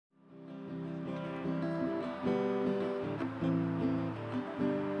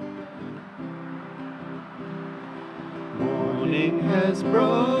Morning has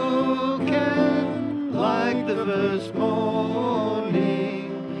broken like the first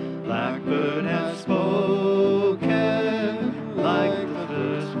morning. Blackbird has spoken like the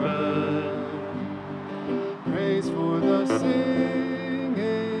first bird. Praise for the singing,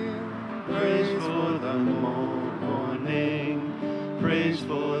 praise for the morning, praise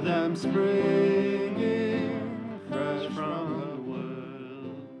for them springing fresh from the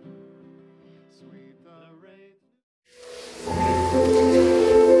world. Sweet the rain.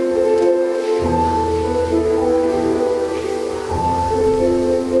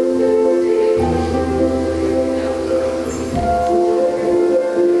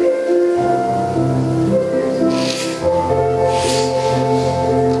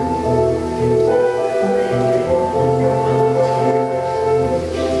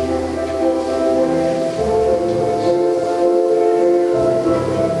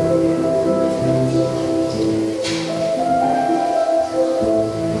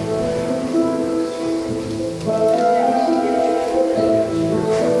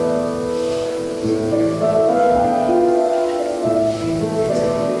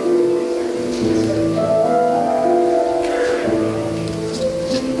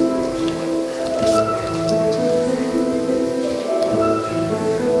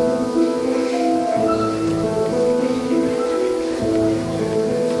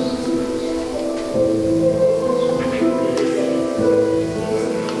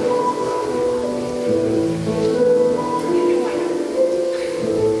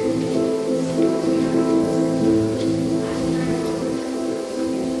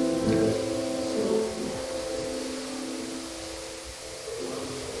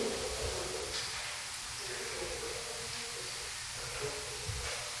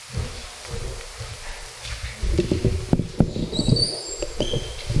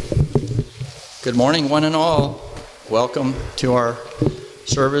 Good morning, one and all. Welcome to our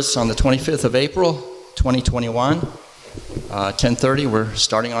service on the 25th of April, 2021. 10:30, we're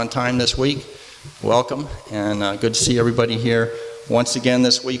starting on time this week. Welcome, and good to see everybody here. Once again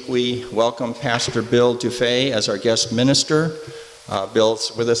this week we welcome Pastor Bill Dufay as our guest minister.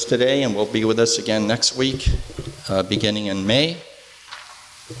 Bill's with us today and will be with us again next week, beginning in May.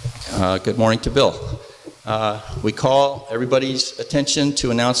 Good morning to Bill. We call everybody's attention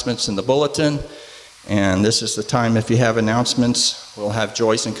to announcements in the bulletin, and this is the time if you have announcements. We'll have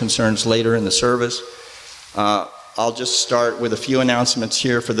joys and concerns later in the service. I'll just start with a few announcements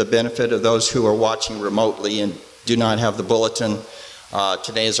here for the benefit of those who are watching remotely and do not have the bulletin.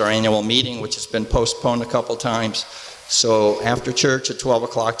 Today is our annual meeting, which has been postponed a couple times. So after church at 12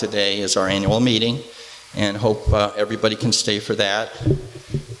 o'clock today is our annual meeting, and hope everybody can stay for that.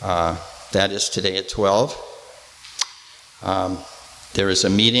 That is today at 12. There is a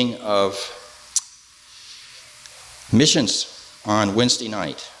meeting of missions on Wednesday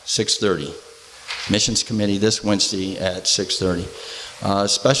night, 6:30. Missions committee this Wednesday at 6:30.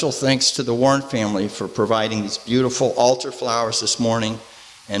 Special thanks to the Warren family for providing these beautiful altar flowers this morning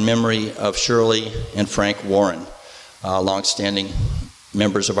in memory of Shirley and Frank Warren, longstanding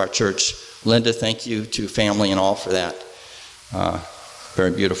members of our church. Linda, thank you to family and all for that.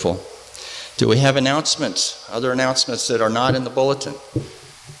 Very beautiful. Do we have announcements, other announcements that are not in the bulletin?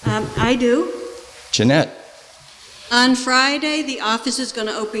 I do. Jeanette. On Friday, the office is going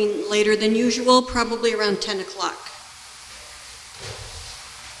to open later than usual, probably around 10 o'clock.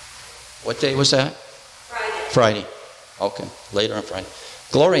 What day was that? Friday. Friday. Okay, later on Friday.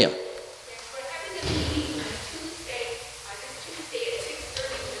 Gloria. Yes, we're having a meeting on Tuesday at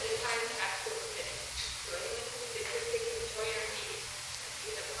 6:30 with the time capsule fitting. So anyone who's interested can join our meeting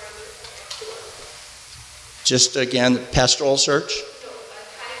in the parlor next door. Just again, pastoral search? So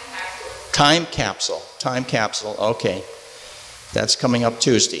a Time capsule, okay. That's coming up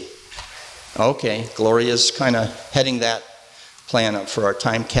Tuesday. Okay, Gloria's kind of heading that plan up for our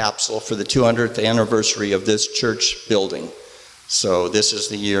time capsule for the 200th anniversary of this church building. So this is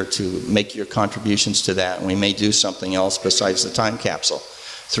the year to make your contributions to that, and we may do something else besides the time capsule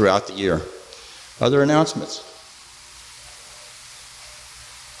throughout the year. Other announcements?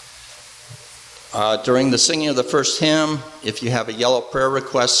 During the singing of the first hymn, if you have a yellow prayer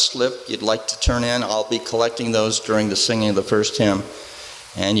request slip you'd like to turn in, I'll be collecting those during the singing of the first hymn.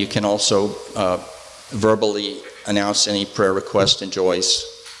 And you can also verbally announce any prayer request and joys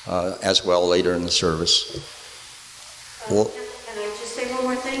as well later in the service. Can I just say one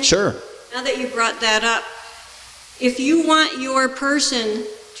more thing? Sure. Now that you brought that up, if you want your person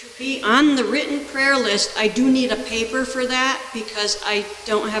to be on the written prayer list, I do need a paper for that because I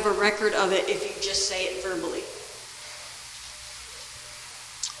don't have a record of it if you just say it verbally.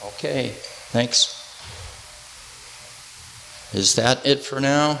 Okay, thanks. Is that it for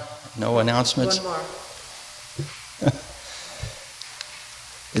now? No announcements? One more.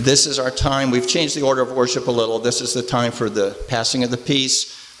 This is our time. We've changed the order of worship a little. This is the time for the passing of the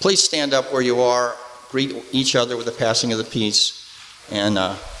peace. Please stand up where you are. Greet each other with the passing of the peace. And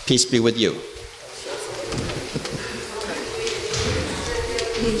peace be with you.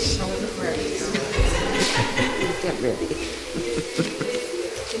 Peace. Get ready.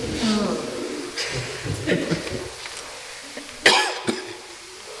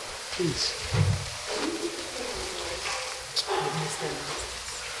 Peace.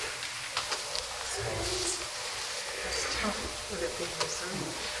 It's tough with it being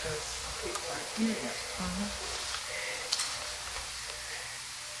resigned because people aren't here yet.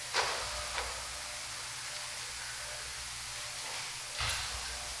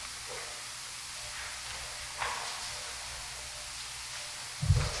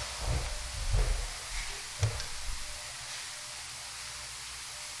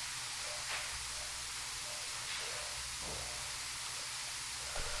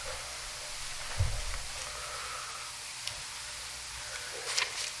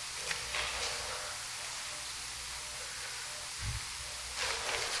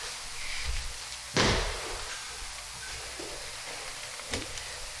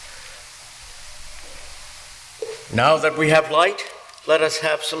 Now that we have light, let us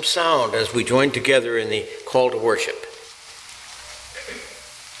have some sound as we join together in the call to worship.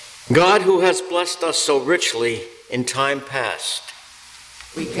 God, who has blessed us so richly in time past,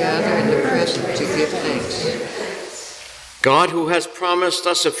 We gather in the present to give thanks. God, who has promised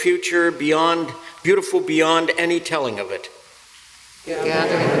us a future beautiful beyond any telling of it,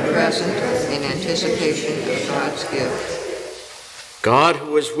 Gather in the present in anticipation of God's gift. God,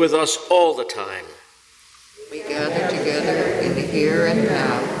 who is with us all the time, We gather together in the here and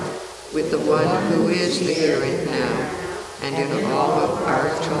now with the one who is the here and now and in all of our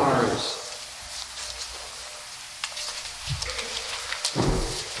tomorrows.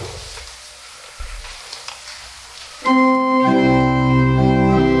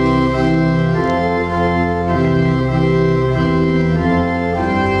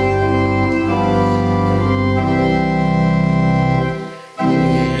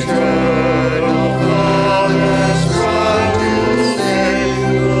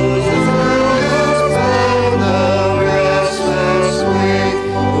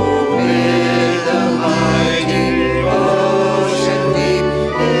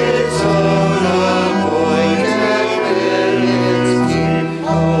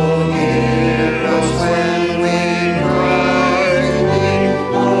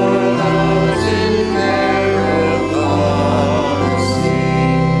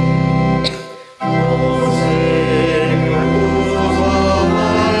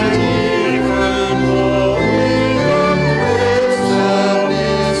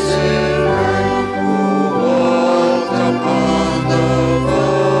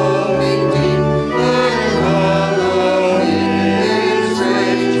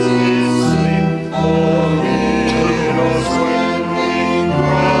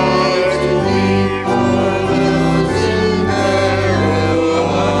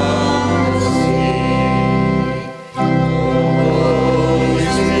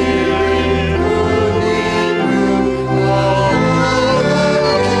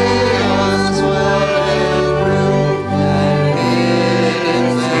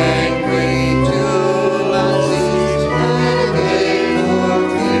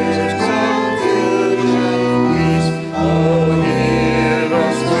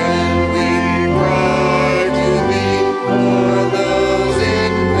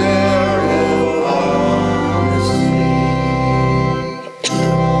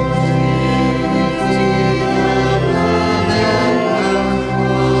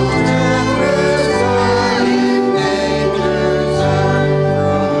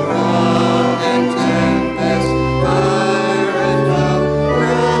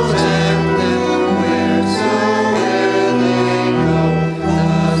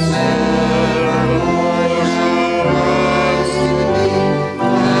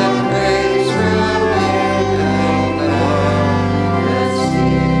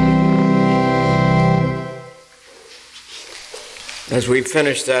 As we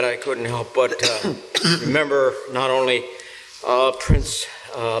finished that, I couldn't help but remember not only Prince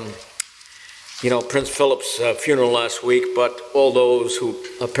Philip's funeral last week, but all those who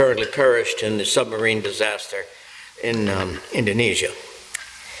apparently perished in the submarine disaster in Indonesia.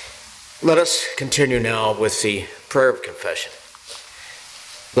 Let us continue now with the prayer of confession.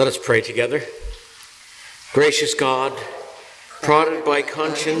 Let us pray together. Gracious God, prodded by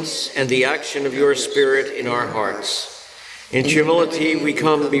conscience and the action of your Spirit in our hearts, In humility we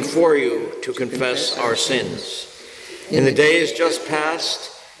come before you to confess our sins. In the days just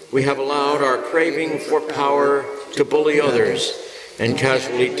past, we have allowed our craving for power to bully others and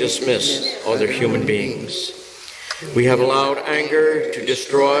casually dismiss other human beings. We have allowed anger to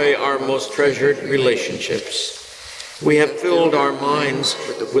destroy our most treasured relationships. We have filled our minds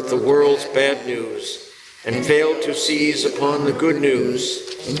with the world's bad news and failed to seize upon the good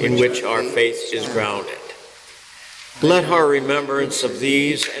news in which our faith is grounded. Let our remembrance of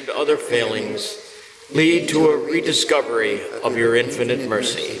these and other failings lead to a rediscovery of your infinite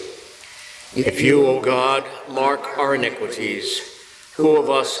mercy. If you, O God, mark our iniquities, who of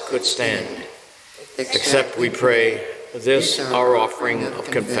us could stand? Except we pray this our offering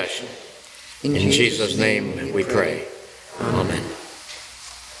of confession. In Jesus' name we pray. Amen.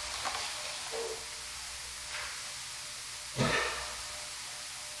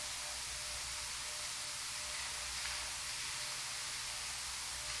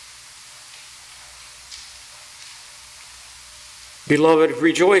 Beloved,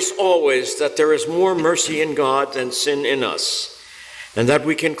 rejoice always that there is more mercy in God than sin in us, and that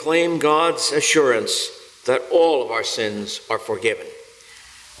we can claim God's assurance that all of our sins are forgiven.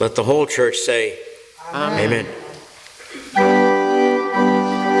 Let the whole church say, Amen.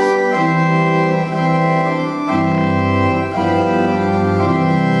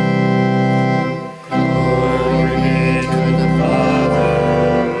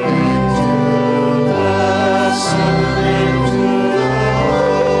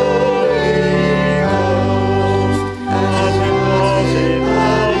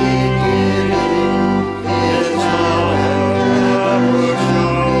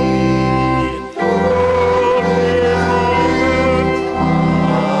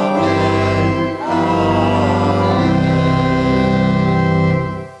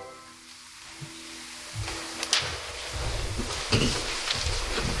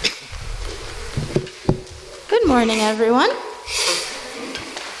 Good morning, everyone.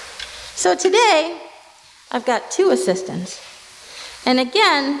 So today, I've got two assistants. And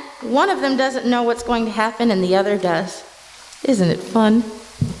again, one of them doesn't know what's going to happen and the other does. Isn't it fun?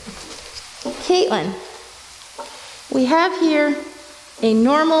 Caitlin, we have here a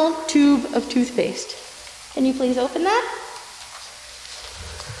normal tube of toothpaste. Can you please open that?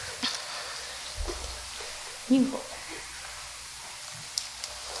 You.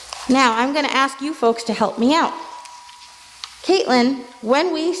 Now, I'm going to ask you folks to help me out. Caitlin,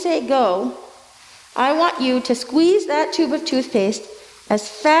 when we say go, I want you to squeeze that tube of toothpaste as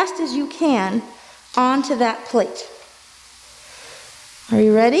fast as you can onto that plate. Are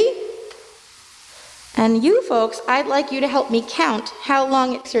you ready? And you folks, I'd like you to help me count how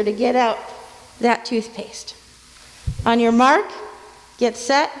long it takes her to get out that toothpaste. On your mark, get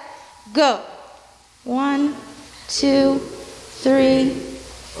set, go. 1, 2, 3,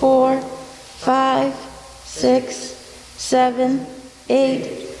 4, 5, 6, 7,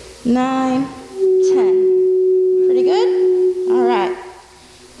 8, 9, 10. Pretty good? All right.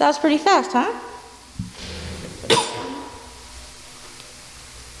 That was pretty fast, huh?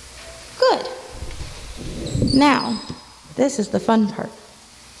 Good. Now, this is the fun part.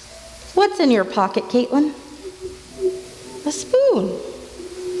 What's in your pocket, Caitlin? A spoon.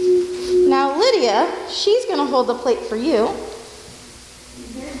 Now, Lydia, she's going to hold the plate for you.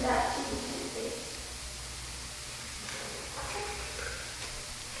 Here's that toothpaste.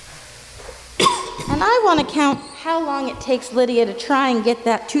 And I want to count how long it takes Lydia to try and get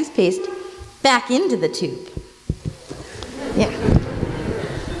that toothpaste back into the tube. Yeah.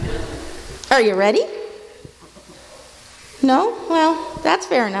 Are you ready? No? Well, that's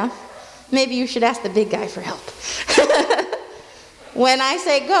fair enough. Maybe you should ask the big guy for help. When I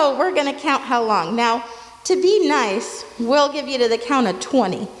say go, we're going to count how long. Now, to be nice, we'll give you to the count of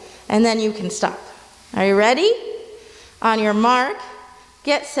 20, and then you can stop. Are you ready? On your mark,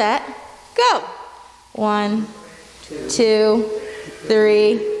 get set, go. 1, 2,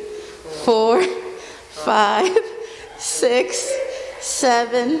 3, 4, 5, 6,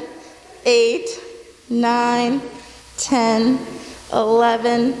 7, 8, 9, 10,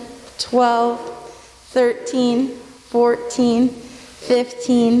 11, 12, 13, 14,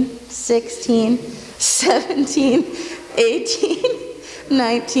 15, 16, 17, 18,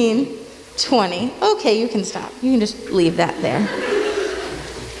 19, 20. Okay, you can stop. You can just leave that there.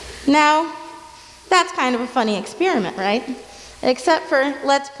 Now, that's kind of a funny experiment, right? Except for,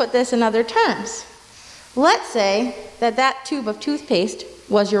 let's put this in other terms. Let's say that that tube of toothpaste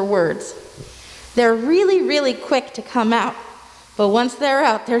was your words. They're really, really quick to come out, but once they're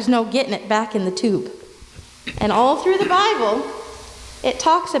out, there's no getting it back in the tube. And all through the Bible, it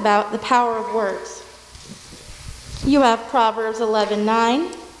talks about the power of words. You have Proverbs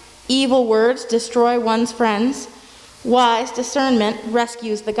 11:9. Evil words destroy one's friends. Wise discernment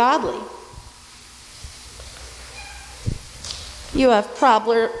rescues the godly. You have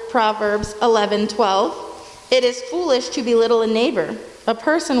Proverbs 11:12. It is foolish to belittle a neighbor. A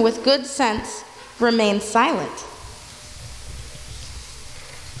person with good sense remains silent.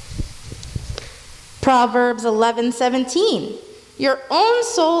 Proverbs 11:17. Your own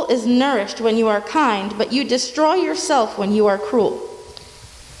soul is nourished when you are kind, but you destroy yourself when you are cruel.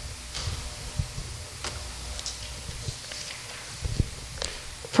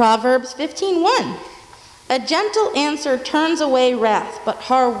 Proverbs 15:1. A gentle answer turns away wrath, but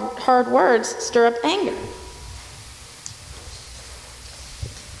hard words stir up anger.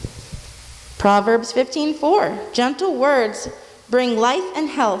 Proverbs 15:4. Gentle words bring life and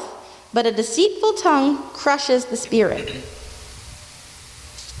health, but a deceitful tongue crushes the spirit.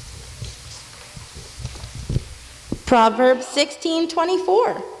 Proverbs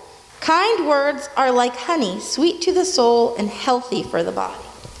 16:24. Kind words are like honey, sweet to the soul and healthy for the body.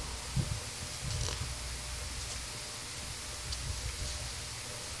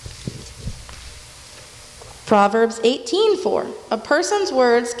 Proverbs 18:4. A person's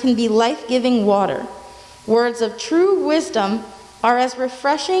words can be life-giving water. Words of true wisdom are as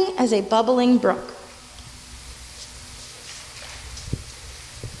refreshing as a bubbling brook.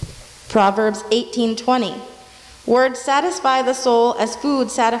 Proverbs 18:20. Words satisfy the soul as food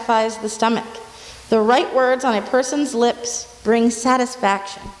satisfies the stomach. The right words on a person's lips bring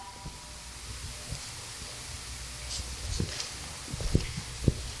satisfaction.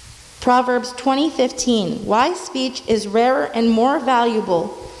 Proverbs 20:15. Wise speech is rarer and more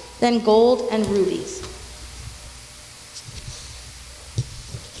valuable than gold and rubies.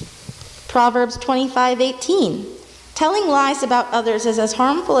 Proverbs 25:18. Telling lies about others is as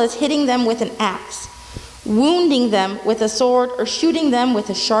harmful as hitting them with an axe, wounding them with a sword, or shooting them with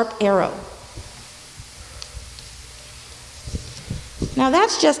a sharp arrow. Now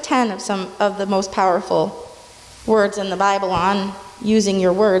that's just 10 of some of the most powerful words in the Bible on using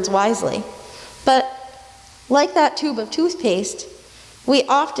your words wisely. But like that tube of toothpaste, we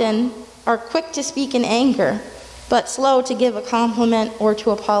often are quick to speak in anger, but slow to give a compliment or to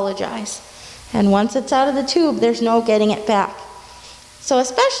apologize. And once it's out of the tube, there's no getting it back. So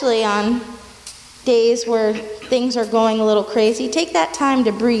especially on days where things are going a little crazy, take that time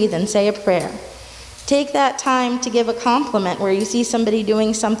to breathe and say a prayer. Take that time to give a compliment where you see somebody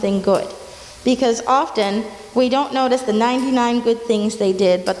doing something good. Because often we don't notice the 99 good things they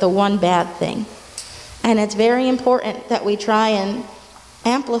did, but the one bad thing. And it's very important that we try and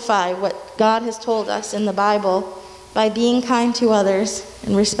amplify what God has told us in the Bible by being kind to others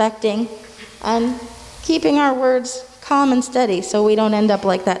and respecting and keeping our words calm and steady so we don't end up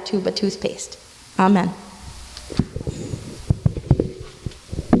like that tube of toothpaste. Amen.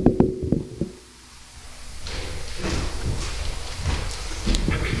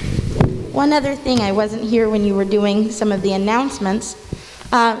 One other thing, I wasn't here when you were doing some of the announcements,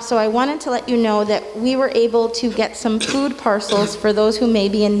 so I wanted to let you know that we were able to get some food parcels for those who may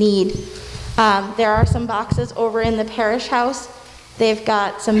be in need. There are some boxes over in the parish house. They've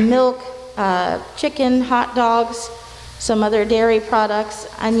got some milk, chicken, hot dogs, some other dairy products,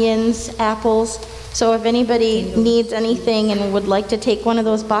 onions, apples. So if anybody needs anything and would like to take one of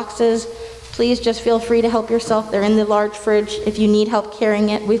those boxes, please just feel free to help yourself. They're in the large fridge. If you need help carrying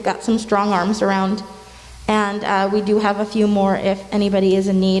it, we've got some strong arms around. And we do have a few more if anybody is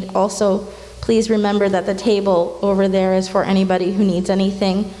in need. Also, please remember that the table over there is for anybody who needs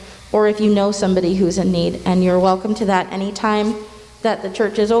anything, or if you know somebody who's in need. And you're welcome to that anytime that the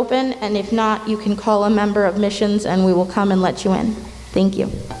church is open. And if not, you can call a member of missions and we will come and let you in. Thank you.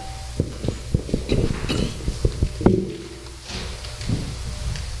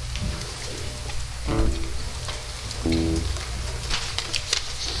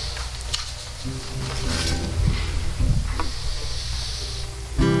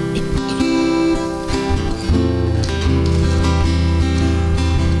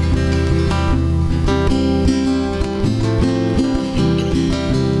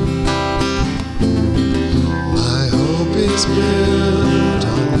 Built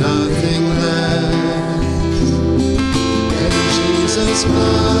on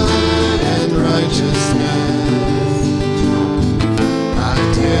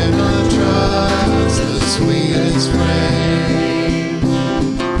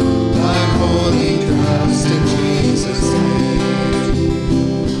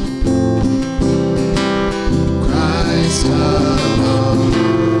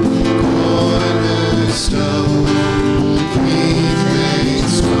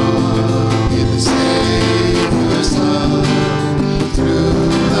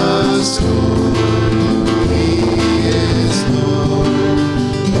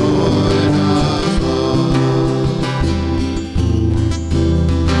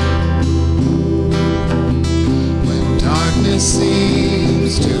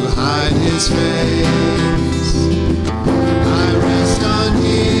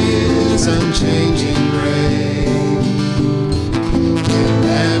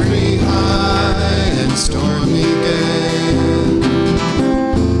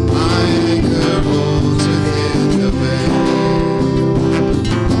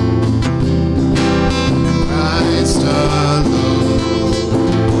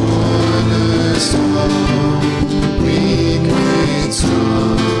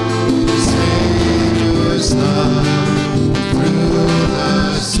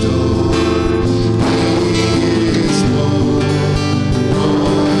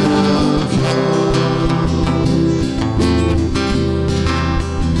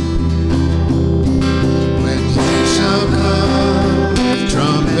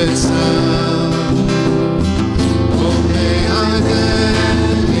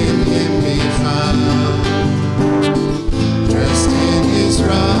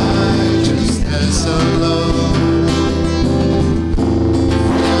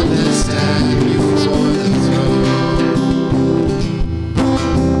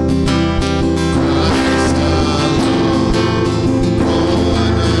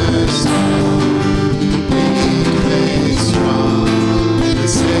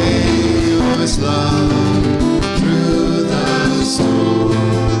us love through the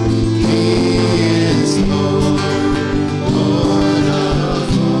storm. He is Lord, Lord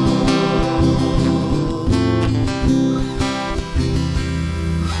of all.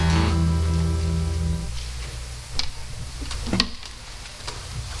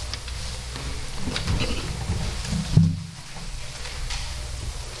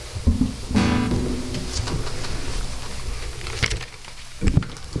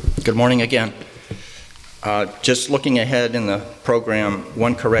 Good morning again. Just looking ahead in the program,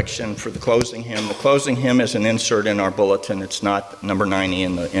 one correction for the closing hymn. The closing hymn is an insert in our bulletin. It's not number 90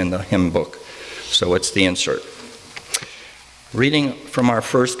 in the hymn book, so it's the insert. Reading from our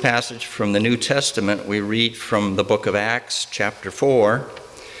first passage from the New Testament, we read from the book of Acts, chapter 4,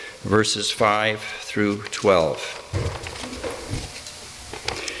 verses 5 through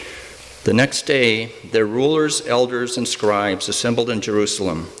 12. The next day, their rulers, elders, and scribes assembled in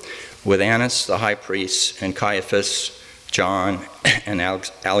Jerusalem, with Annas the high priest, and Caiaphas, John, and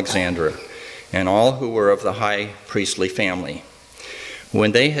Alexander, and all who were of the high priestly family.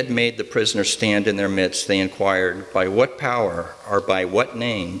 When they had made the prisoner stand in their midst, they inquired, "By what power or by what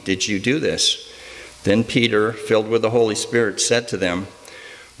name did you do this?" Then Peter, filled with the Holy Spirit, said to them,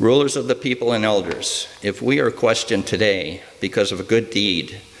 "Rulers of the people and elders, if we are questioned today because of a good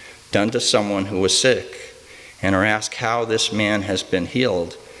deed done to someone who was sick, and are asked how this man has been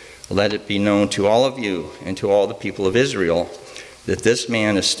healed, let it be known to all of you and to all the people of Israel that this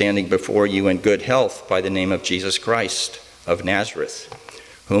man is standing before you in good health by the name of Jesus Christ of Nazareth,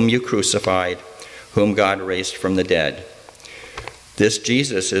 whom you crucified, whom God raised from the dead. This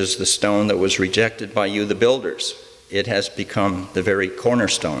Jesus is the stone that was rejected by you, the builders. It has become the very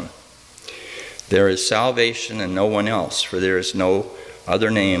cornerstone. There is salvation in no one else, for there is no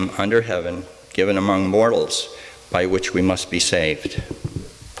other name under heaven given among mortals by which we must be saved."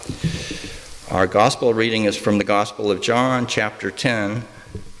 Our gospel reading is from the Gospel of John, chapter 10,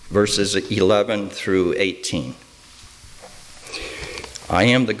 verses 11 through 18. "I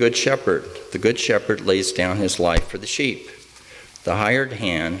am the good shepherd. The good shepherd lays down his life for the sheep. The hired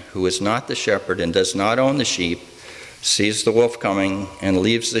hand, who is not the shepherd and does not own the sheep, sees the wolf coming and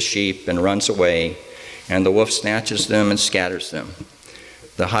leaves the sheep and runs away, and the wolf snatches them and scatters them.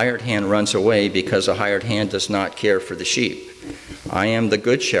 The hired hand runs away because a hired hand does not care for the sheep. I am the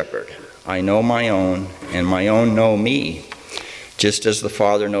good shepherd. I know my own, and my own know me, just as the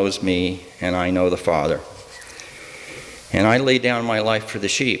Father knows me, and I know the Father. And I lay down my life for the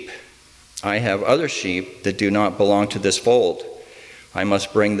sheep. I have other sheep that do not belong to this fold. I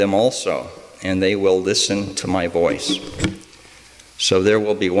must bring them also, and they will listen to my voice. So there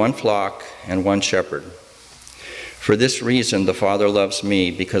will be one flock and one shepherd. For this reason the Father loves me,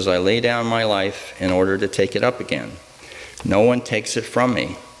 because I lay down my life in order to take it up again. No one takes it from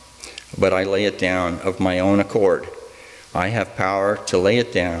me, but I lay it down of my own accord. I have power to lay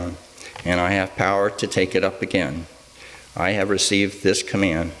it down, and I have power to take it up again. I have received this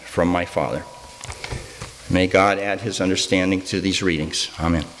command from my Father." May God add his understanding to these readings.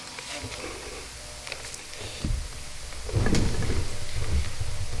 Amen.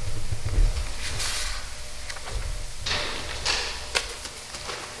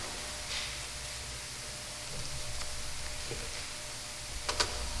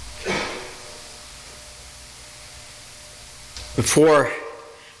 Before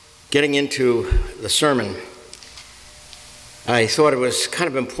getting into the sermon, I thought it was kind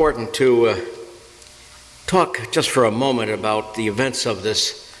of important to talk just for a moment about the events of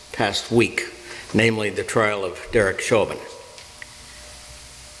this past week, namely the trial of Derek Chauvin.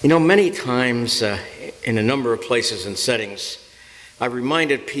 You know, many times in a number of places and settings, I've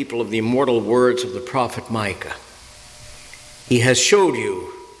reminded people of the immortal words of the prophet Micah. He has showed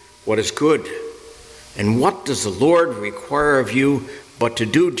you what is good. And what does the Lord require of you but to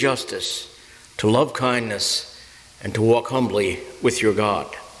do justice, to love kindness, and to walk humbly with your God?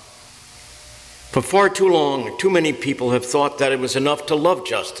 For far too long, too many people have thought that it was enough to love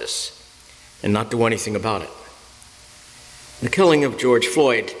justice and not do anything about it. The killing of George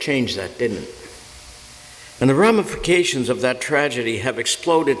Floyd changed that, didn't it? And the ramifications of that tragedy have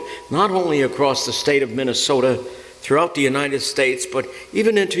exploded not only across the state of Minnesota, throughout the United States, but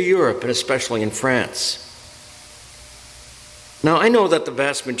even into Europe, and especially in France. Now, I know that the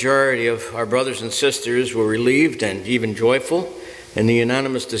vast majority of our brothers and sisters were relieved and even joyful in the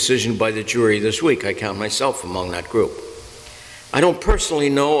unanimous decision by the jury this week. I count myself among that group. I don't personally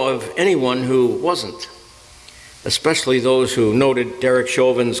know of anyone who wasn't, especially those who noted Derek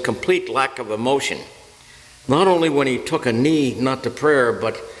Chauvin's complete lack of emotion, not only when he took a knee, not to prayer,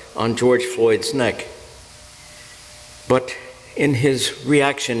 but on George Floyd's neck, but in his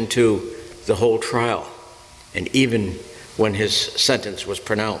reaction to the whole trial, and even when his sentence was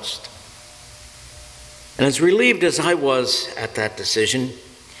pronounced. And as relieved as I was at that decision,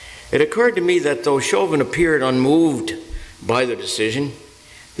 it occurred to me that though Chauvin appeared unmoved by the decision,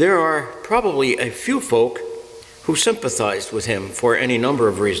 there are probably a few folk who sympathized with him for any number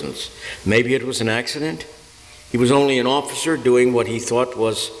of reasons. Maybe it was an accident. He was only an officer doing what he thought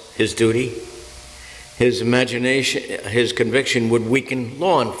was his duty. His conviction would weaken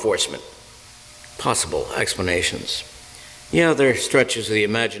law enforcement. Possible explanations. Yeah, there are stretches of the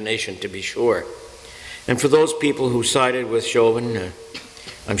imagination, to be sure. And for those people who sided with Chauvin,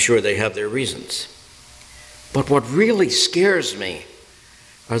 I'm sure they have their reasons. But what really scares me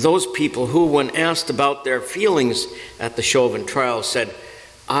are those people who, when asked about their feelings at the Chauvin trial, said,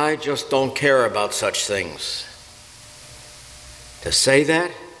 "I just don't care about such things." To say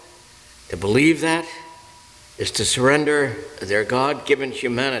that, to believe that, is to surrender their God-given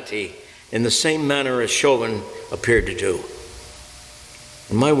humanity in the same manner as Chauvin appeared to do.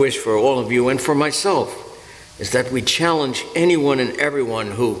 And my wish for all of you and for myself is that we challenge anyone and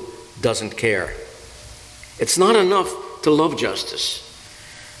everyone who doesn't care. It's not enough to love justice.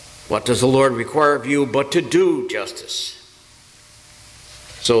 What does the Lord require of you but to do justice?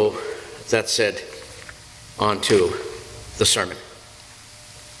 So, that said, on to the sermon.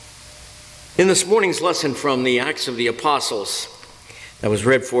 In this morning's lesson from the Acts of the Apostles that was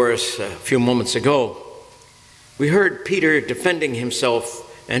read for us a few moments ago, we heard Peter defending himself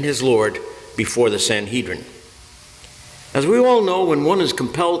and his Lord before the Sanhedrin. As we all know, when one is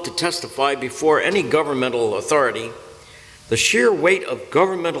compelled to testify before any governmental authority, the sheer weight of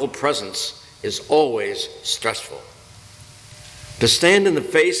governmental presence is always stressful. To stand in the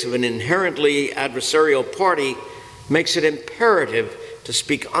face of an inherently adversarial party makes it imperative to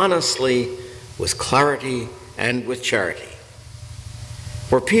speak honestly, with clarity, and with charity.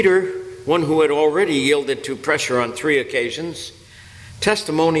 For Peter, one who had already yielded to pressure on 3 occasions,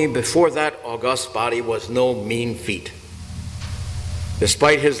 testimony before that august body was no mean feat.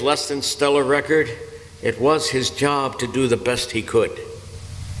 Despite his less than stellar record, it was his job to do the best he could.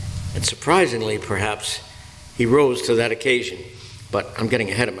 And surprisingly, perhaps, he rose to that occasion. But I'm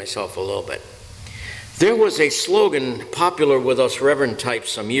getting ahead of myself a little bit. There was a slogan popular with us Reverend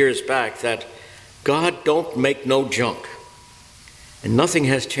types some years back that God don't make no junk. And nothing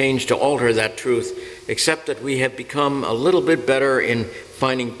has changed to alter that truth, except that we have become a little bit better in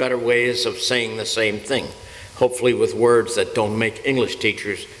finding better ways of saying the same thing, hopefully with words that don't make English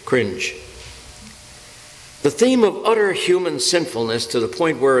teachers cringe. The theme of utter human sinfulness to the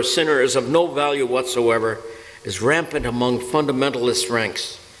point where a sinner is of no value whatsoever is rampant among fundamentalist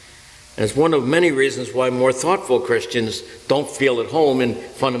ranks, and is one of many reasons why more thoughtful Christians don't feel at home in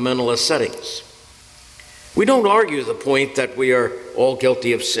fundamentalist settings. We don't argue the point that we are all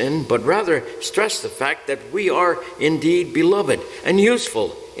guilty of sin, but rather stress the fact that we are indeed beloved and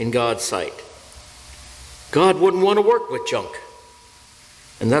useful in God's sight. God wouldn't want to work with junk.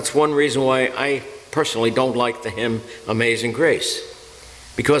 And that's one reason why I personally don't like the hymn Amazing Grace,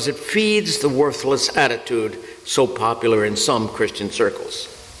 because it feeds the worthless attitude so popular in some Christian circles.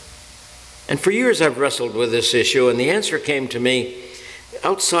 And for years I've wrestled with this issue, and the answer came to me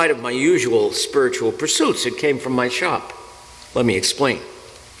outside of my usual spiritual pursuits. It came from my shop. Let me explain.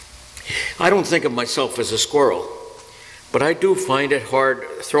 I don't think of myself as a squirrel, but I do find it hard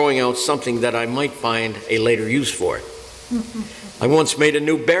throwing out something that I might find a later use for. I once made a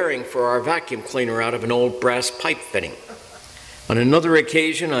new bearing for our vacuum cleaner out of an old brass pipe fitting. On another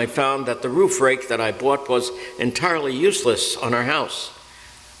occasion, I found that the roof rake that I bought was entirely useless on our house,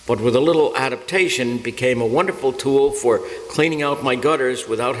 but with a little adaptation became a wonderful tool for cleaning out my gutters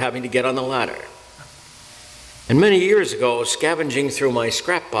without having to get on the ladder. And many years ago, scavenging through my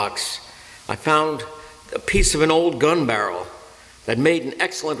scrap box, I found a piece of an old gun barrel that made an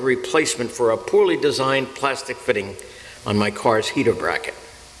excellent replacement for a poorly designed plastic fitting on my car's heater bracket.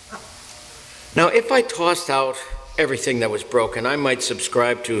 Now, if I tossed out everything that was broken, I might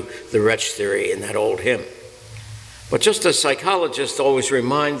subscribe to the wretch theory in that old hymn. But just as psychologists always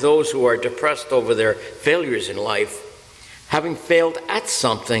remind those who are depressed over their failures in life, having failed at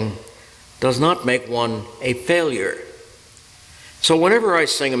something does not make one a failure. So whenever I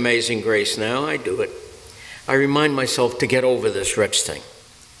sing Amazing Grace now, I do it. I remind myself to get over this wretch thing,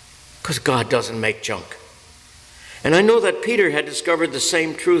 because God doesn't make junk. And I know that Peter had discovered the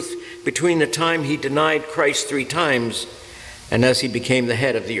same truth between the time he denied Christ 3 times and as he became the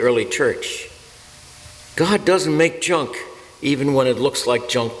head of the early church. God doesn't make junk even when it looks like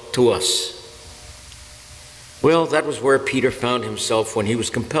junk to us. Well, that was where Peter found himself when he was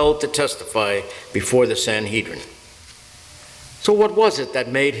compelled to testify before the Sanhedrin. So what was it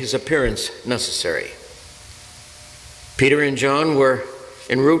that made his appearance necessary? Peter and John were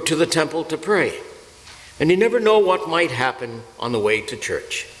en route to the temple to pray, and you never know what might happen on the way to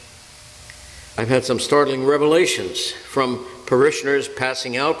church. I've had some startling revelations from parishioners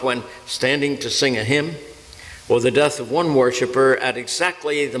passing out when standing to sing a hymn, or the death of one worshiper at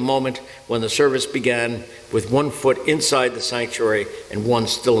exactly the moment when the service began, with one foot inside the sanctuary and one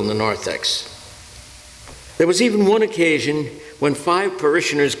still in the narthex. There was even one occasion when 5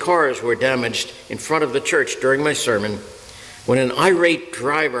 parishioners' cars were damaged in front of the church during my sermon, when an irate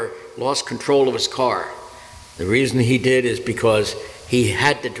driver lost control of his car. The reason he did is because he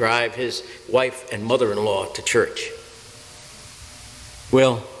had to drive his wife and mother-in-law to church.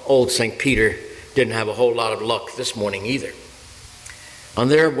 Well, old St. Peter didn't have a whole lot of luck this morning either. On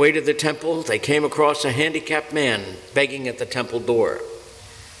their way to the temple, they came across a handicapped man begging at the temple door.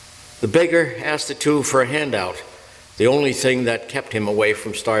 The beggar asked the 2 for a handout, the only thing that kept him away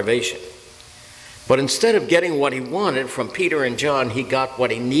from starvation. But instead of getting what he wanted from Peter and John, he got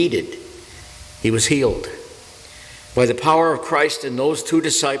what he needed. He was healed. By the power of Christ and those 2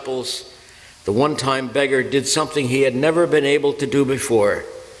 disciples, the one-time beggar did something he had never been able to do before.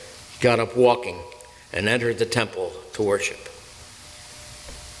 He got up walking and entered the temple to worship.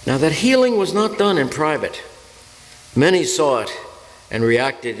 Now that healing was not done in private. Many saw it and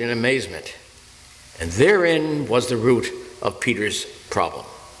reacted in amazement. And therein was the root of Peter's problem.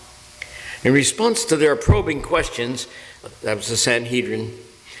 In response to their probing questions, that was the Sanhedrin,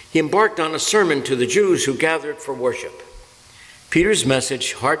 he embarked on a sermon to the Jews who gathered for worship. Peter's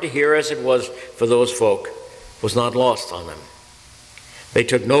message, hard to hear as it was for those folk, was not lost on them. They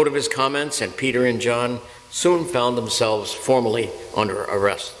took note of his comments, and Peter and John soon found themselves formally under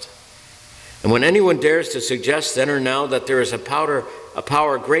arrest. And when anyone dares to suggest then or now that there is a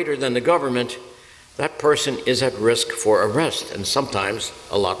power greater than the government, that person is at risk for arrest, and sometimes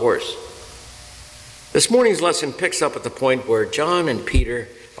a lot worse. This morning's lesson picks up at the point where John and Peter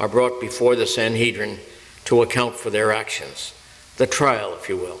are brought before the Sanhedrin to account for their actions, the trial, if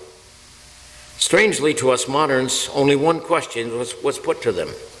you will. Strangely to us moderns, only one question was put to them.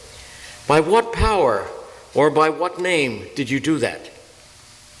 By what power or by what name did you do that?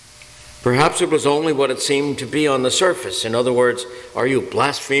 Perhaps it was only what it seemed to be on the surface. In other words, are you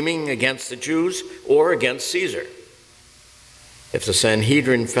blaspheming against the Jews or against Caesar? If the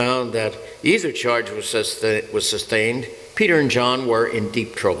Sanhedrin found that either charge was sustained, Peter and John were in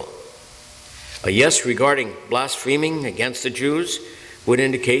deep trouble. A yes regarding blaspheming against the Jews would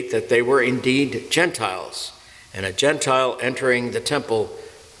indicate that they were indeed Gentiles, and a Gentile entering the temple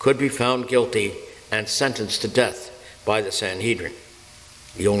could be found guilty and sentenced to death by the Sanhedrin,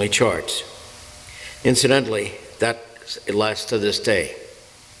 the only charge. Incidentally, that lasts to this day.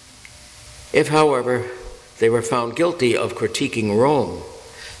 If, however, they were found guilty of critiquing Rome,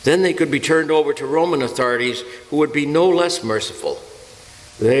 then they could be turned over to Roman authorities who would be no less merciful.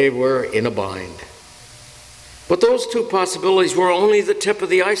 They were in a bind. But those 2 possibilities were only the tip of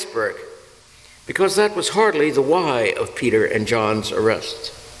the iceberg, because that was hardly the why of Peter and John's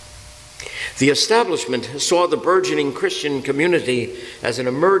arrest. The establishment saw the burgeoning Christian community as an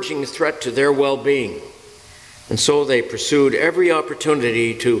emerging threat to their well-being, and so they pursued every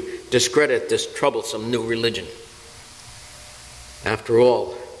opportunity to discredit this troublesome new religion. After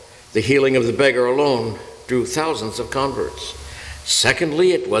all, the healing of the beggar alone drew thousands of converts.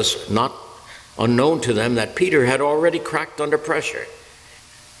 Secondly, it was not unknown to them that Peter had already cracked under pressure,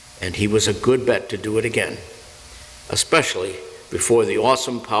 and he was a good bet to do it again, especially before the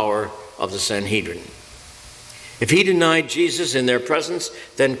awesome power of the Sanhedrin. If he denied Jesus in their presence,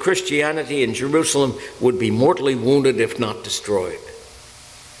 then Christianity in Jerusalem would be mortally wounded, if not destroyed.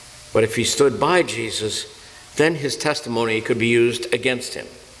 But if he stood by Jesus, then his testimony could be used against him.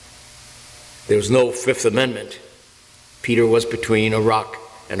 There was no Fifth Amendment. Peter was between a rock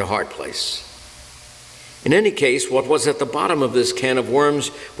and a hard place. In any case, what was at the bottom of this can of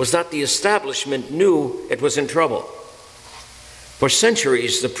worms was that the establishment knew it was in trouble. For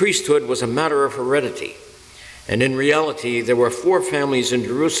centuries, the priesthood was a matter of heredity, and in reality, there were 4 families in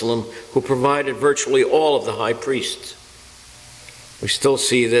Jerusalem who provided virtually all of the high priests. We still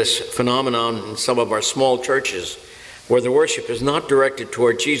see this phenomenon in some of our small churches, where the worship is not directed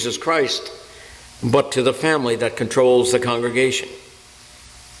toward Jesus Christ, but to the family that controls the congregation.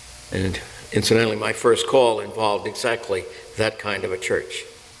 And incidentally, my first call involved exactly that kind of a church.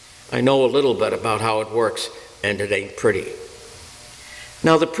 I know a little bit about how it works, and it ain't pretty.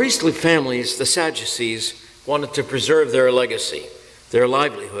 Now, the priestly families, the Sadducees, wanted to preserve their legacy, their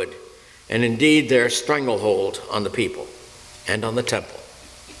livelihood, and indeed their stranglehold on the people and on the temple.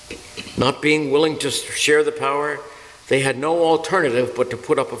 Not being willing to share the power, they had no alternative but to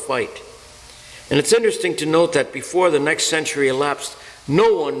put up a fight. And it's interesting to note that before the next century elapsed,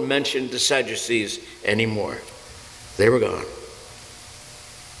 no one mentioned the Sadducees anymore. They were gone.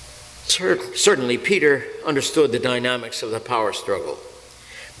 Certainly, Peter understood the dynamics of the power struggle,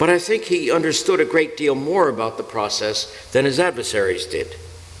 but I think he understood a great deal more about the process than his adversaries did.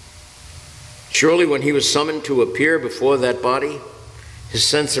 Surely, when he was summoned to appear before that body, his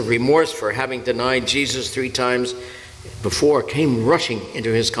sense of remorse for having denied Jesus 3 times before came rushing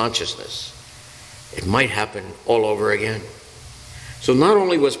into his consciousness. It might happen all over again. So not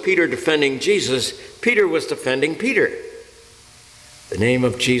only was Peter defending Jesus, Peter was defending Peter. The name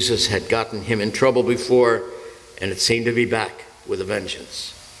of Jesus had gotten him in trouble before, and it seemed to be back with a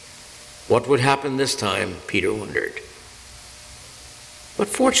vengeance. What would happen this time, Peter wondered. But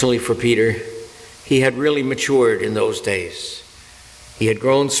fortunately for Peter, he had really matured in those days. He had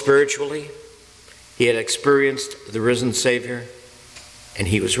grown spiritually, he had experienced the risen Savior, and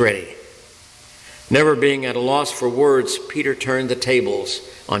he was ready. Never being at a loss for words, Peter turned the tables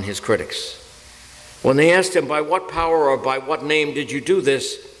on his critics. When they asked him, by what power or by what name did you do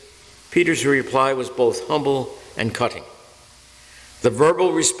this? Peter's reply was both humble and cutting. The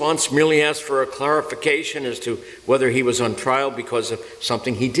verbal response merely asked for a clarification as to whether he was on trial because of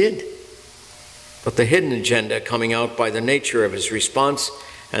something he did. But the hidden agenda coming out by the nature of his response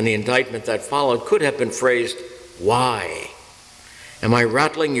and the indictment that followed could have been phrased, why? Am I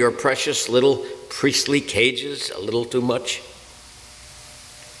rattling your precious little priestly cages a little too much?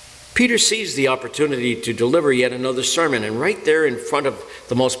 Peter seized the opportunity to deliver yet another sermon, and right there in front of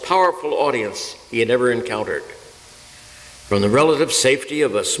the most powerful audience he had ever encountered. From the relative safety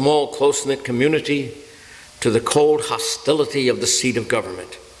of a small, close-knit community to the cold hostility of the seat of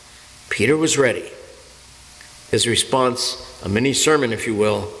government, Peter was ready. His response, a mini sermon if you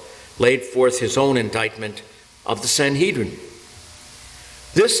will, laid forth his own indictment of the Sanhedrin.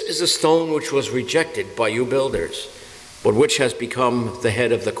 This is a stone which was rejected by you builders, but which has become the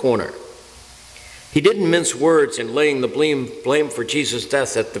head of the corner. He didn't mince words in laying the blame for Jesus'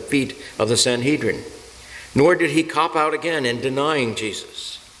 death at the feet of the Sanhedrin, nor did he cop out again in denying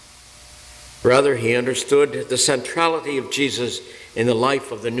Jesus. Rather, he understood the centrality of Jesus in the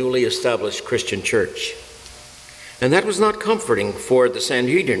life of the newly established Christian church. And that was not comforting for the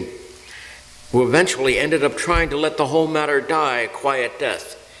Sanhedrin, who eventually ended up trying to let the whole matter die a quiet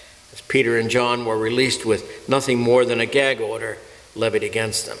death, as Peter and John were released with nothing more than a gag order levied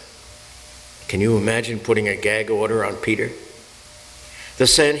against them. Can you imagine putting a gag order on Peter? The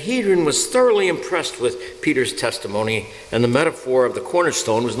Sanhedrin was thoroughly impressed with Peter's testimony, and the metaphor of the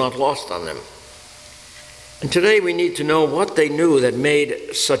cornerstone was not lost on them. And today we need to know what they knew that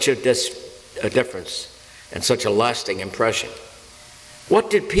made such a difference and such a lasting impression. What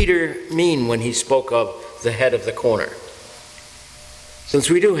did Peter mean when he spoke of the head of the corner? Since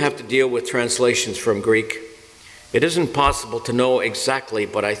we do have to deal with translations from Greek, it isn't possible to know exactly,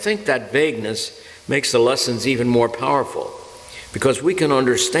 but I think that vagueness makes the lessons even more powerful, because we can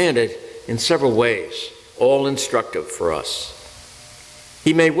understand it in several ways, all instructive for us.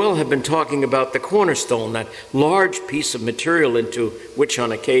 He may well have been talking about the cornerstone, that large piece of material into which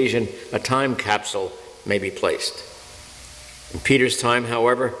on occasion a time capsule may be placed. In Peter's time,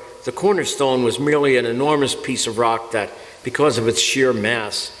 however, the cornerstone was merely an enormous piece of rock that, because of its sheer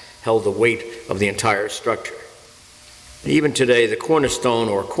mass, held the weight of the entire structure. And even today, the cornerstone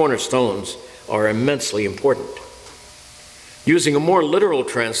or cornerstones are immensely important. Using a more literal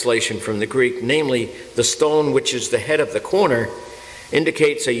translation from the Greek, namely the stone which is the head of the corner,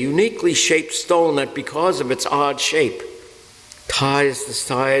 indicates a uniquely shaped stone that, because of its odd shape, ties the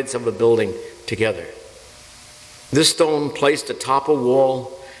sides of a building together. This stone placed atop a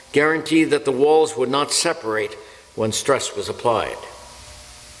wall guaranteed that the walls would not separate when stress was applied.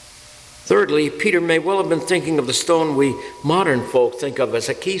 Thirdly, Peter may well have been thinking of the stone we modern folk think of as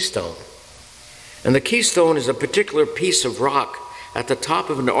a keystone. And the keystone is a particular piece of rock at the top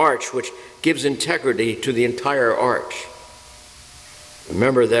of an arch which gives integrity to the entire arch.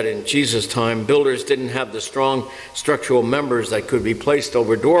 Remember that in Jesus' time, builders didn't have the strong structural members that could be placed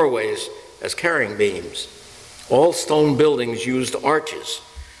over doorways as carrying beams. All stone buildings used arches,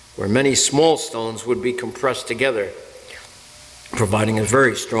 where many small stones would be compressed together, providing a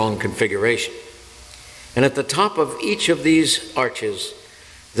very strong configuration. And at the top of each of these arches,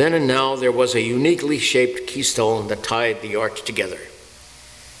 then and now, there was a uniquely shaped keystone that tied the arch together.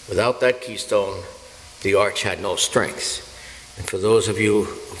 Without that keystone, the arch had no strength. And for those of you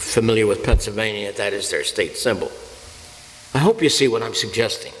familiar with Pennsylvania, that is their state symbol. I hope you see what I'm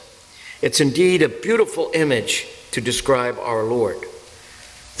suggesting. It's indeed a beautiful image to describe our Lord.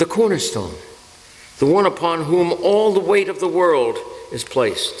 The cornerstone, the one upon whom all the weight of the world is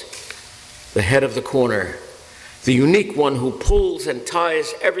placed, the head of the corner, the unique one who pulls and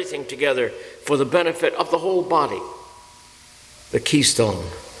ties everything together for the benefit of the whole body, the keystone,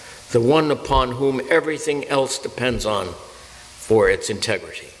 the one upon whom everything else depends on for its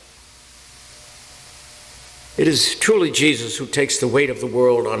integrity. It is truly Jesus who takes the weight of the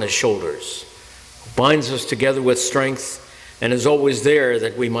world on his shoulders, who binds us together with strength, and is always there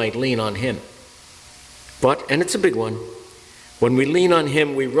that we might lean on him. But, and it's a big one, when we lean on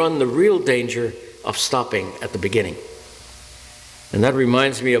him, we run the real danger of stopping at the beginning. And that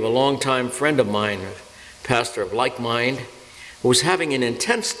reminds me of a longtime friend of mine, a pastor of like mind, who was having an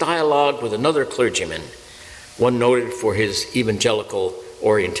intense dialogue with another clergyman, one noted for his evangelical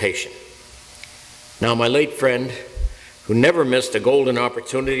orientation. Now, my late friend, who never missed a golden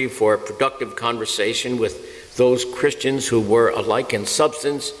opportunity for a productive conversation with those Christians who were alike in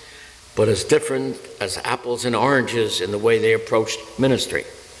substance, but as different as apples and oranges in the way they approached ministry.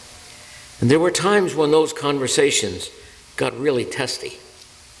 And there were times when those conversations got really testy.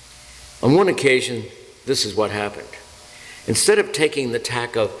 On one occasion, this is what happened. Instead of taking the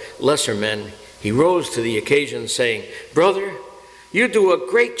tack of lesser men, he rose to the occasion saying, "Brother, you do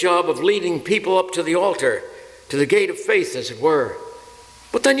a great job of leading people up to the altar, to the gate of faith, as it were.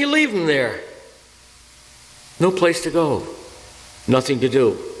 But then you leave them there. No place to go, nothing to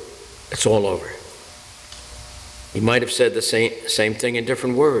do. It's all over." He might have said the same thing in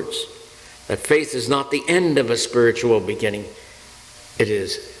different words, that faith is not the end of a spiritual beginning. It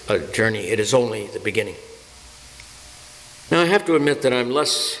is a journey. It is only the beginning. Now, I have to admit that I'm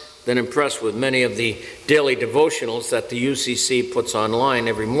less than impressed with many of the daily devotionals that the UCC puts online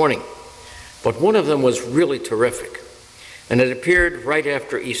every morning. But one of them was really terrific, and it appeared right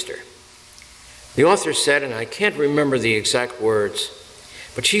after Easter. The author said, and I can't remember the exact words,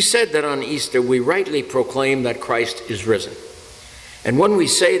 but she said that on Easter we rightly proclaim that Christ is risen. And when we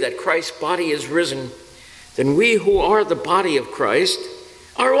say that Christ's body is risen, then we who are the body of Christ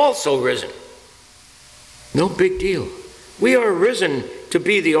are also risen. No big deal. We are risen to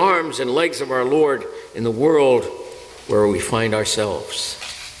be the arms and legs of our Lord in the world where we find ourselves.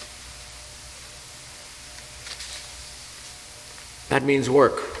 That means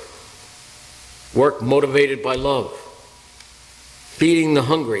work. Work motivated by love. Feeding the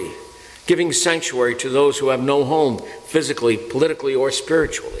hungry, giving sanctuary to those who have no home, physically, politically, or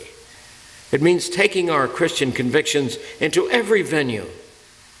spiritually. It means taking our Christian convictions into every venue,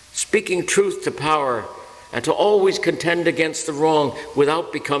 speaking truth to power, and to always contend against the wrong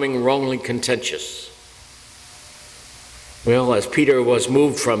without becoming wrongly contentious. Well, as Peter was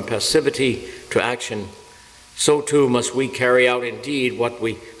moved from passivity to action, so too must we carry out indeed what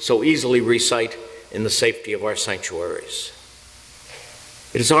we so easily recite in the safety of our sanctuaries.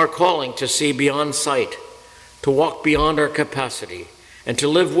 It is our calling to see beyond sight, to walk beyond our capacity, and to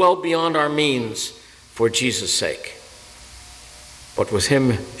live well beyond our means for Jesus' sake. But with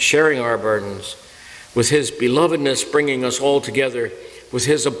him sharing our burdens, with his belovedness bringing us all together, with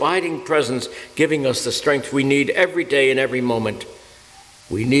his abiding presence giving us the strength we need every day and every moment,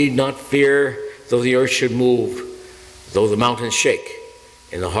 we need not fear though the earth should move, though the mountains shake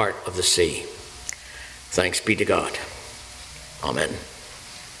in the heart of the sea. Thanks be to God. Amen.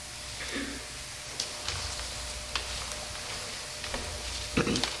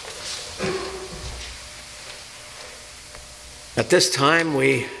 At this time,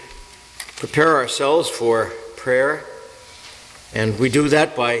 we prepare ourselves for prayer, and we do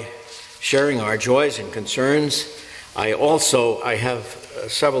that by sharing our joys and concerns. I have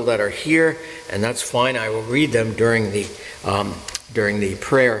several that are here, and that's fine. I will read them during the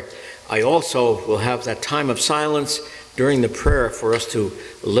prayer. I also will have that time of silence during the prayer for us to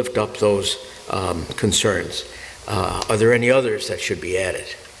lift up those concerns. Are there any others that should be added?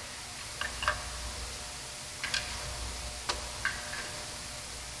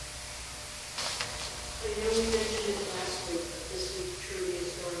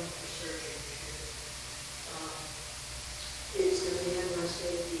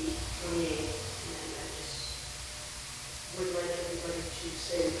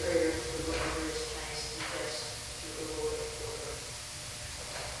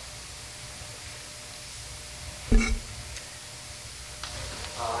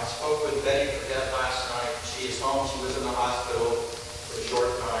 I spoke with Betty Fredette last night. She is home. She was in the hospital for a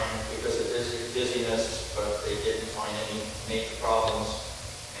short time because of dizziness, but they didn't find any major problems,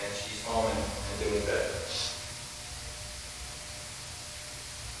 and she's home and doing better.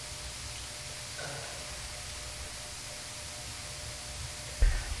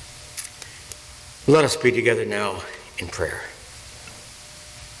 Let us be together now in prayer.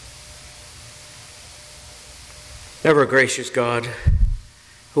 Ever gracious God,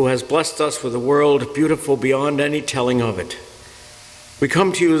 who has blessed us with a world beautiful beyond any telling of it, we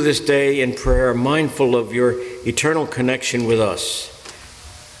come to you this day in prayer, mindful of your eternal connection with us,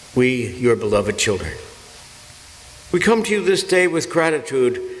 we, your beloved children. We come to you this day with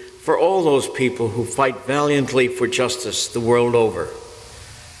gratitude for all those people who fight valiantly for justice the world over,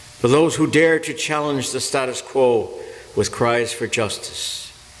 for those who dare to challenge the status quo with cries for justice,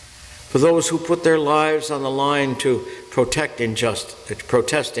 for those who put their lives on the line to protest injustice,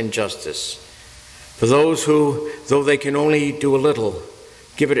 for those who, though they can only do a little,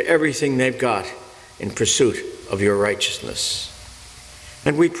 give it everything they've got in pursuit of your righteousness.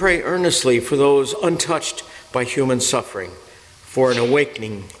 And we pray earnestly for those untouched by human suffering, for an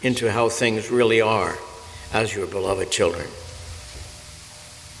awakening into how things really are as your beloved children.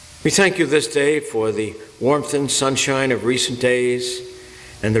 We thank you this day for the warmth and sunshine of recent days,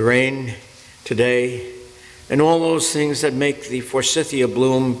 and the rain today, and all those things that make the forsythia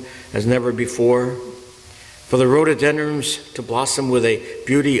bloom as never before, for the rhododendrons to blossom with a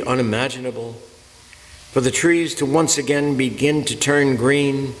beauty unimaginable, for the trees to once again begin to turn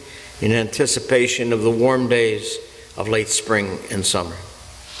green in anticipation of the warm days of late spring and summer.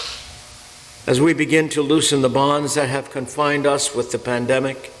 As we begin to loosen the bonds that have confined us with the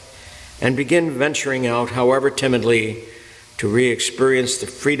pandemic and begin venturing out, however timidly, to re-experience the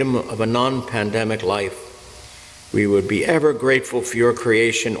freedom of a non-pandemic life, we would be ever grateful for your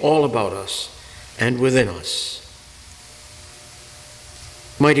creation all about us and within us.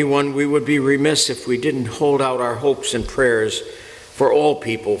 Mighty One, we would be remiss if we didn't hold out our hopes and prayers for all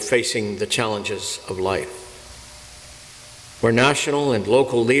people facing the challenges of life. For national and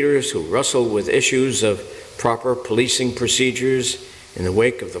local leaders who wrestle with issues of proper policing procedures in the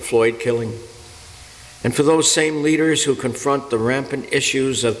wake of the Floyd killing, and for those same leaders who confront the rampant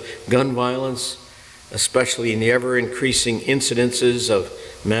issues of gun violence, especially in the ever-increasing incidences of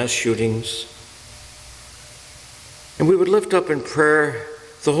mass shootings. And we would lift up in prayer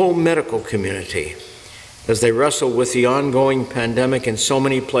the whole medical community as they wrestle with the ongoing pandemic in so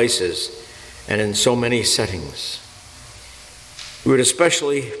many places and in so many settings. We would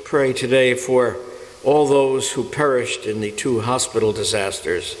especially pray today for all those who perished in the 2 hospital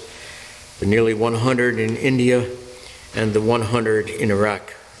disasters, the nearly 100 in India and the 100 in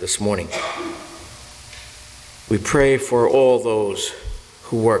Iraq this morning. We pray for all those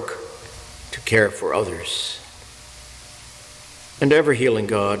who work to care for others. And ever-healing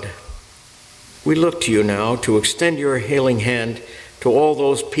God, we look to you now to extend your healing hand to all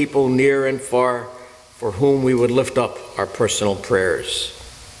those people near and far for whom we would lift up our personal prayers.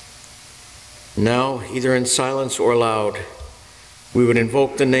 Now, either in silence or loud, we would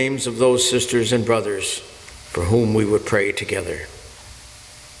invoke the names of those sisters and brothers for whom we would pray together.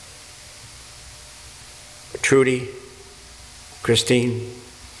 For Trudy, Christine,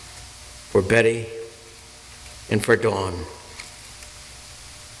 for Betty, and for Dawn,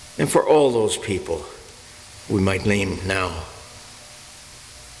 and for all those people we might name now.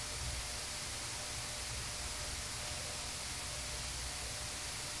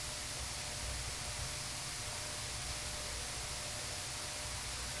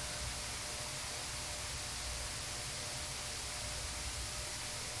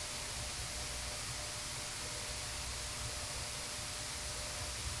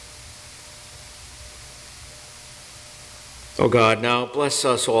 O God, now bless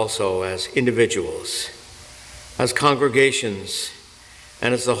us also as individuals, as congregations,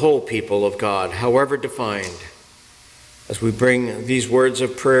 and as the whole people of God, however defined, as we bring these words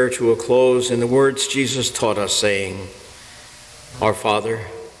of prayer to a close in the words Jesus taught us, saying, Our Father,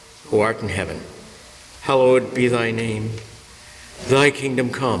 who art in heaven, hallowed be thy name. Thy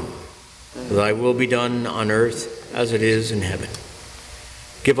kingdom come, thy will be done on earth as it is in heaven.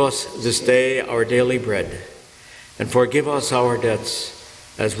 Give us this day our daily bread, and forgive us our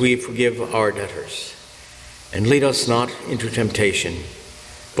debts as we forgive our debtors. And lead us not into temptation,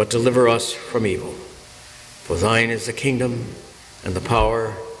 but deliver us from evil. For thine is the kingdom, and the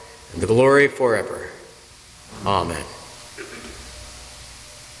power, and the glory forever. Amen.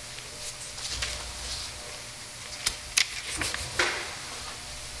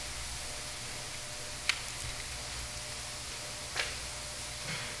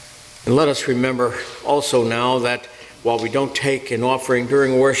 And let us remember also now that while we don't take an offering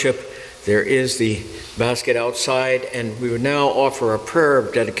during worship, there is the basket outside, and we would now offer a prayer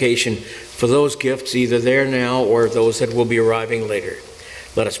of dedication for those gifts, either there now or those that will be arriving later.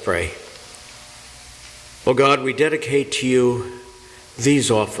 Let us pray. Oh God, we dedicate to you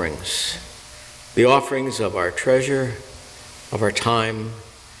these offerings, the offerings of our treasure, of our time,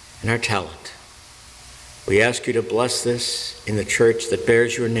 and our talent. We ask you to bless this in the church that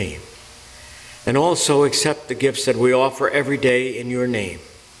bears your name, and also accept the gifts that we offer every day in your name.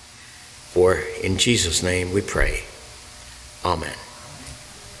 For in Jesus' name we pray. Amen.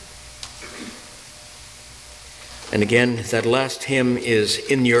 And again, that last hymn is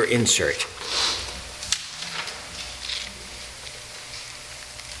in your insert.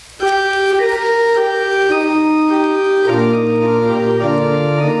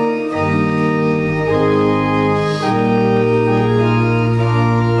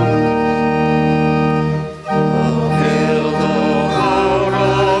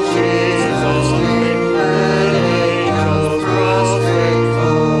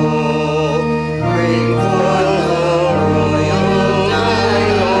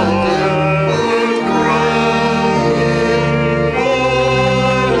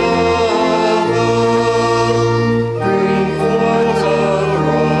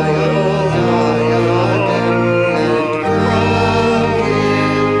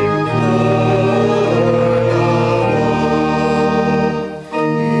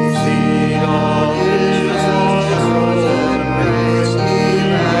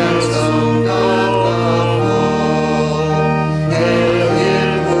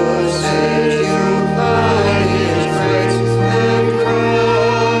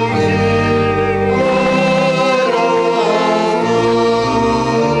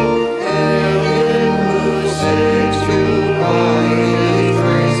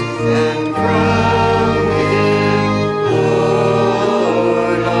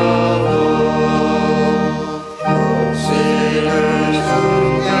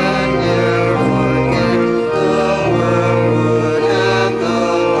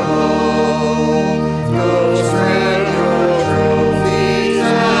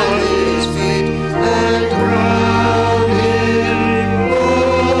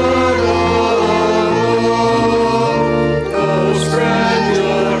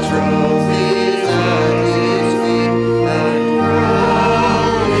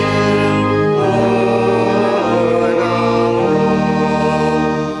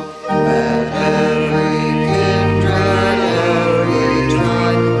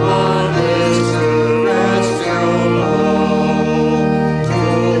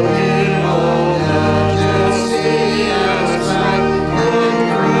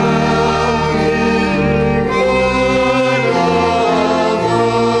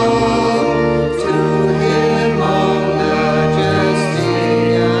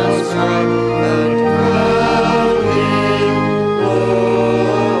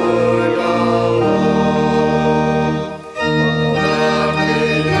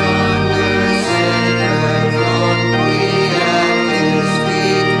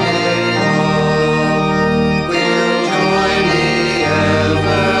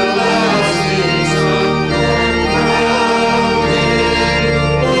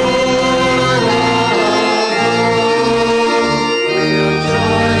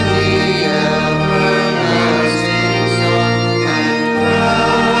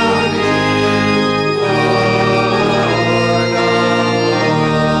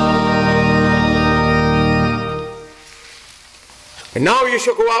 And now you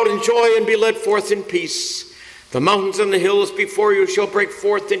shall go out in joy and be led forth in peace. The mountains and the hills before you shall break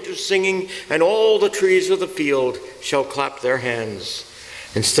forth into singing, and all the trees of the field shall clap their hands.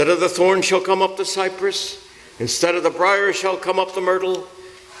 Instead of the thorn shall come up the cypress, instead of the briar shall come up the myrtle,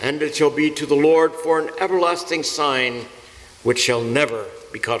 and it shall be to the Lord for an everlasting sign, which shall never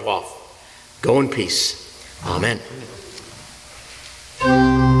be cut off. Go in peace. Amen.